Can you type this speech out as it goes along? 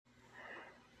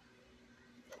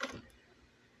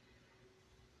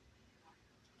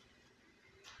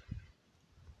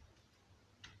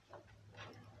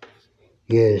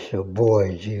Yeah, it's your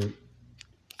boy G.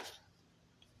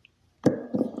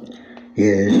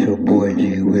 Yeah, it's your boy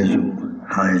G Whistle.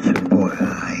 Holla at your boy,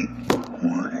 alright?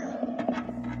 One.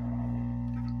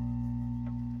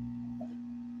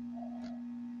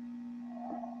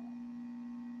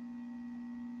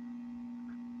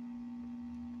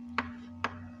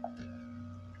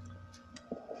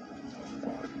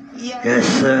 Yes,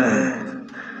 sir.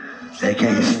 They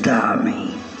can't stop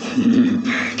me.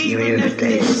 Even if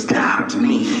they stop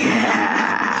me.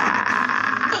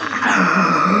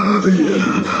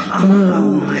 I'm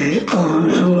lonely, oh I'm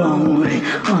so lonely,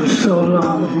 I'm so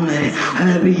lonely.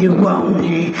 However you want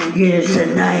me, yeah, it's a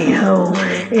night ho.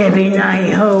 Every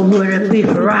night ho with a beef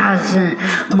rising.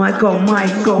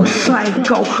 Michael,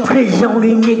 psycho. Crazy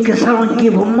only niggas, I don't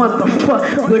give a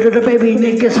motherfucker. With the baby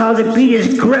niggas, all they beat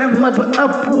his grandmother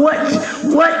up. What?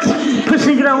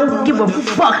 Pussy, I don't give a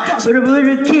fuck. But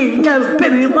the kid, no,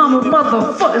 baby mama,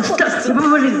 motherfucker stuff.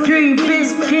 With the dream,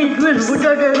 bitch, kids, with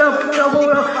that up, double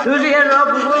up. Do the head up,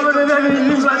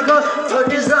 he's like, go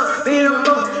this up, beat him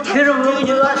up, hit him with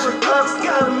your lights up,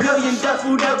 got a million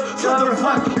duffled up,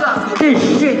 motherfucker up. This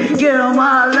shit, get on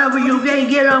my level, you can't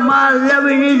get on my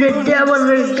level, you need the devil,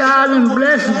 the God, and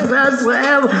blessings, bless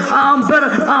forever. I'm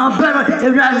better,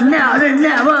 if not now, then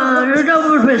never. The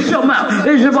devil's been somehow,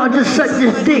 it's about to suck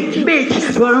this dick,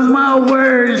 bitch. Put on my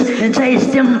words and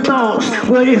taste them thoughts.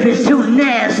 What if it's too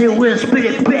nasty, we'll spit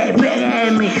it back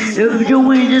at me. If the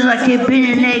wind is like it been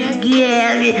in that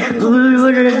galley,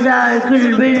 would have died, could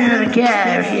have been in the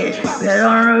casket. I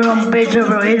don't know, I'm bitch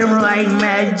over, hit him like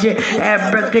magic.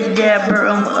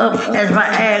 Abracadabra, I'm up as my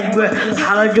agra.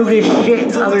 How to do this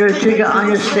shit, I will take you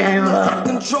understand love.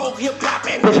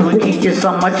 Bitch, I'm gonna keep this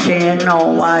on my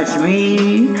channel. Watch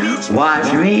me,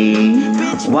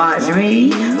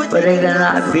 but they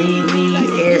cannot beat me.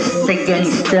 It's the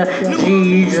gangsta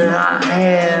Jesus I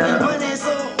have.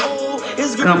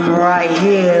 Come right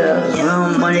here,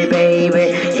 money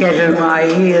baby, catch him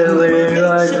right here with his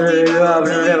drugs and rub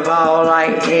and fall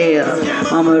like hell.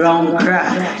 Mama don't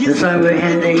cry, the sun will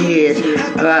in the ears.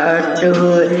 I got the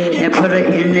hood and put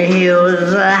it in the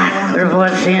hills. But if I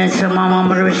send to my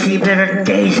mama to receive better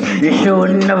days, and sure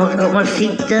never got my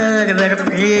seat done, a better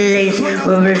place.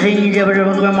 But if she never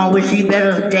grandma would see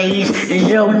better days, and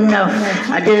sure enough,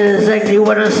 I did exactly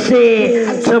what I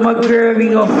said. So my girl,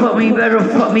 you gon' fuck me, better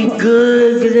fuck me good.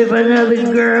 Cause if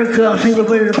another girl comes, she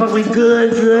better fuck me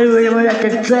good. We have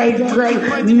to say,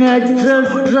 nuts,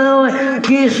 so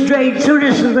get straight to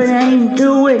this, and I ain't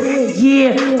do it.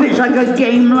 Yeah, bitch, like a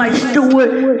game like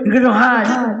Stewart. You're gonna hide.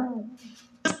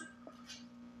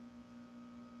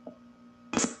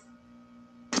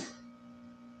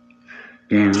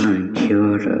 Damn, I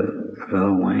killed a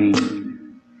Lil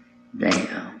Wayne.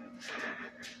 Damn.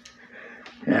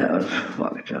 That was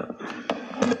fucked up.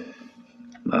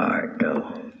 Alright, though.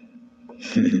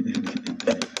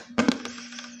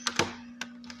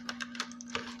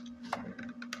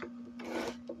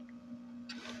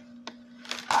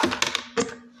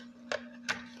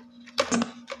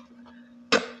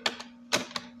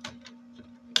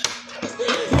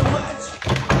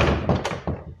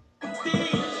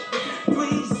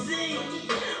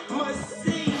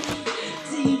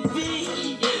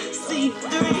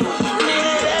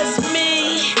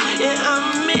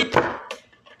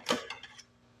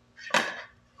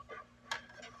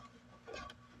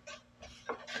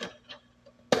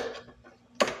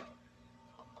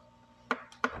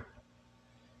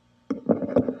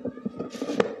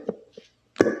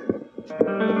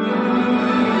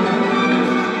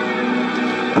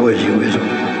 Boy G Whistle.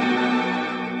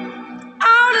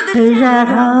 Is that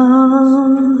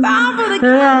home?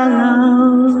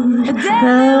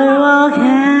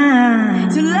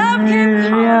 To love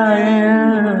him.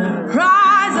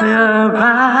 Rise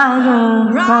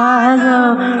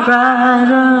up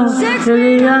to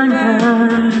the under.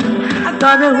 I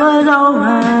thought it was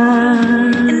over.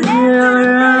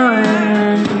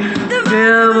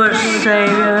 There was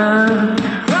Savior.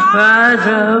 Rise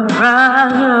up. I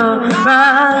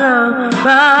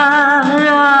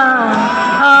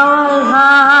was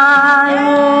high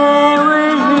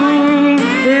with me.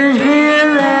 It's here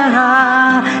that I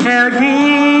have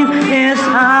deep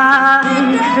inside.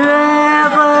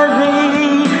 Empathy,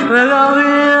 we're going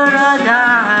to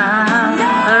die.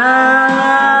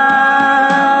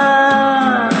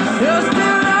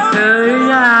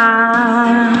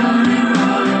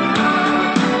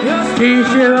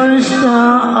 Teacher on the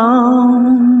stone.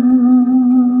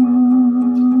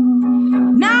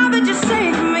 Now that you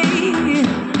saved me,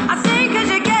 I sing 'cause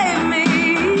you gave me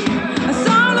a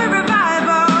song of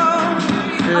revival.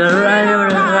 The right of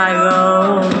the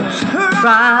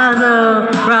Rise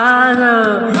up,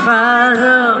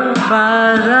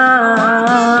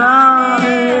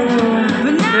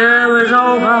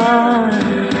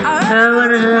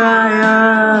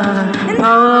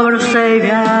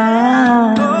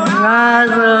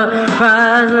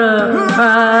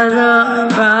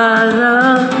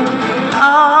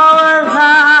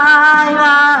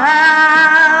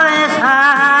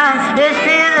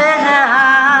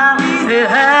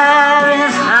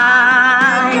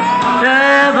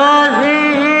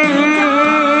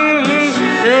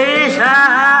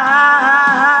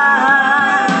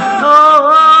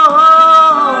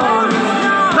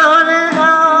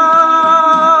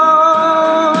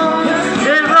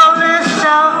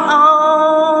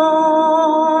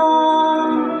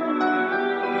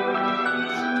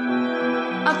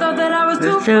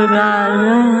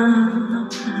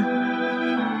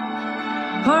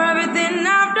 for everything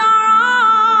I've done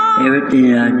wrong. Everything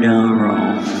I've done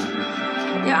wrong.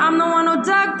 Yeah, I'm the one who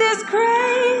dug this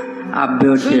grave. I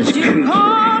built this creature. You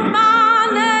called my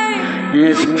name.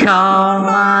 It's called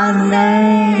my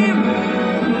name.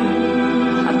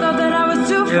 I thought that I was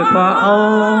too far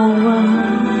over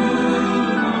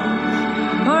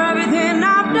for everything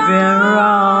I've done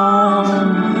wrong.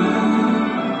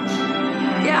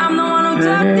 Yeah, I'm the one who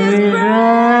dug this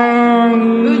grave.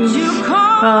 But you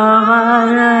called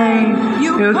my name.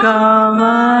 You called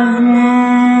my name.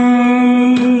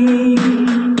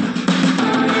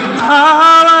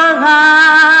 All the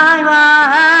life I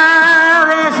have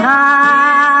is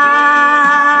high.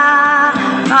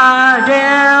 I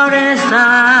dealt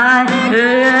inside to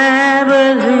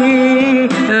empathy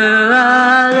to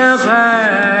other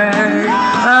bird.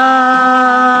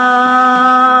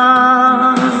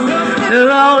 To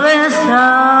all this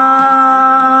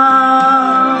time,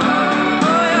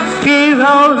 keep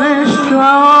holding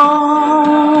strong,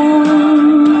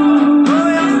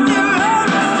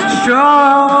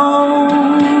 strong.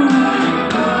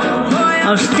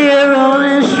 I'm still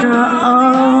rolling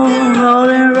strong,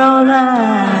 rolling,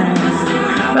 rolling,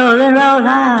 rolling,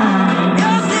 rolling.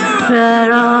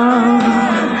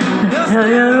 But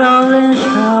you're rolling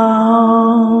strong.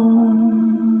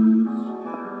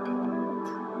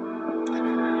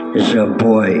 It's a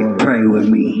boy, pray with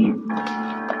me,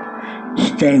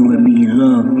 stay with me,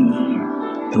 love me,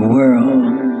 the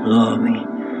world love me,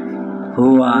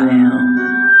 who I am.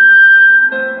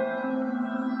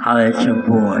 Holla at your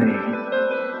boy.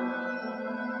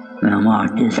 And I'm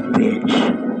out this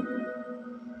bitch.